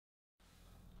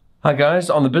Hi guys,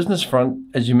 on the business front,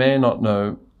 as you may not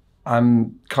know,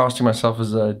 I'm casting myself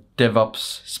as a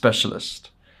DevOps specialist.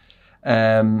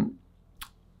 Before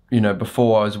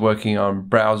I was working on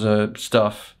browser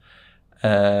stuff,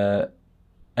 and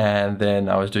then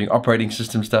I was doing operating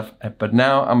system stuff, but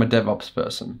now I'm a DevOps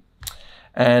person.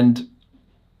 And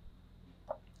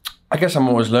I guess I'm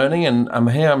always learning, and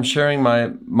I'm sharing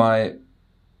my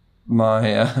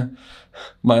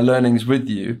learnings with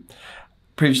you.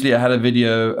 Previously, I had a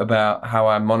video about how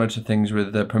I monitor things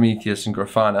with Prometheus and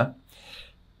Grafana.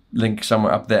 Link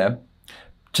somewhere up there.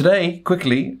 Today,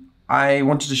 quickly, I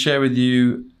wanted to share with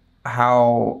you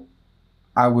how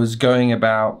I was going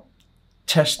about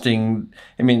testing.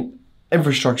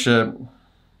 Infrastructure,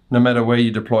 no matter where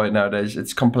you deploy it nowadays,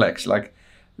 it's complex, like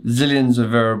zillions of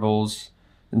variables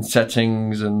and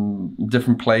settings and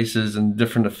different places and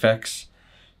different effects.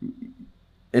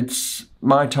 It's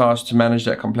my task to manage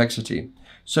that complexity.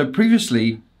 So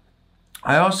previously,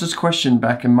 I asked this question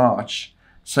back in March,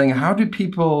 saying, how do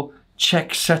people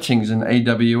check settings in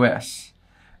AWS?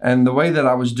 And the way that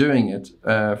I was doing it,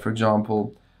 for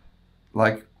example,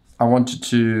 like I wanted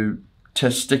to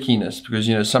test stickiness because,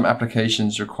 some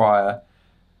applications require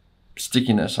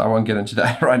stickiness. I won't get into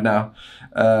that right now.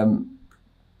 And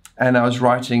I was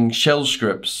writing shell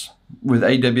scripts with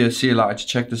AWS CLI to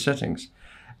check the settings.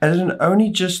 And it only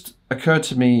just occurred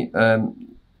to me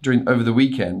over the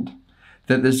weekend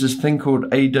that there's this thing called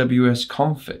AWS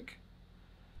Config.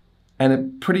 And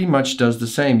it pretty much does the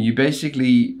same. You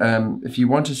basically, if you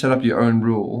want to set up your own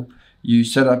rule, you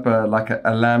set up a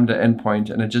Lambda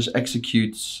endpoint and it just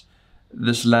executes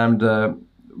this Lambda,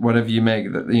 whatever you make.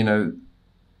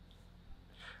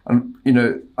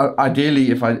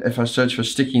 Ideally, if I search for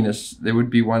stickiness, there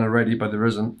would be one already, but there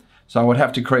isn't. So I would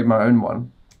have to create my own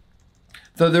one.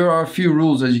 Though there are a few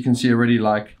rules, as you can see already,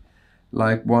 like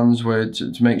ones where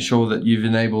to make sure that you've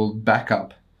enabled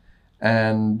backup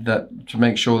and that to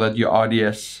make sure that your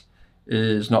RDS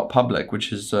is not public,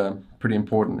 which is pretty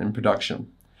important in production.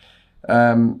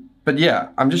 But yeah,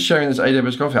 I'm just sharing this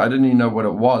AWS Config. I didn't even know what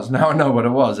it was. Now I know what it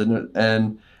was, and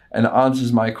it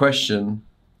answers my question,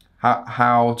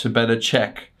 how to better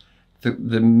check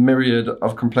the myriad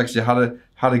of complexity,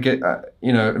 how to get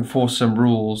enforce some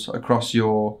rules across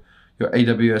your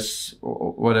AWS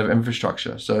or whatever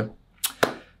infrastructure.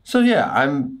 So yeah,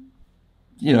 I'm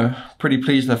pretty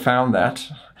pleased I found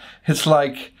that. It's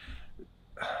like,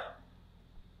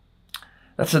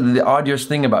 that's the arduous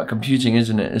thing about computing,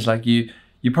 isn't it? It's like you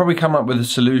probably come up with a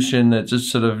solution that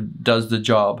just sort of does the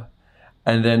job,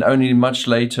 and then only much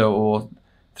later or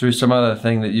through some other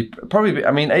thing that you probably,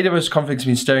 AWS Config's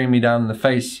been staring me down in the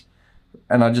face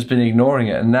and I've just been ignoring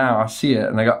it, and now I see it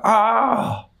and I go,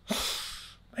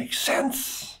 makes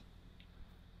sense.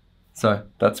 So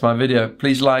that's my video.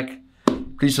 Please like,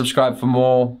 please subscribe for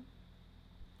more.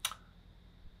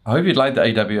 I hope you'd like the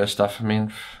AWS stuff.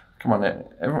 Come on,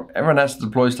 everyone has to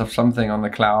deploy something on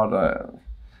the cloud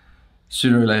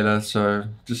sooner or later. So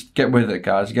just get with it,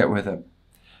 guys, get with it.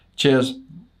 Cheers.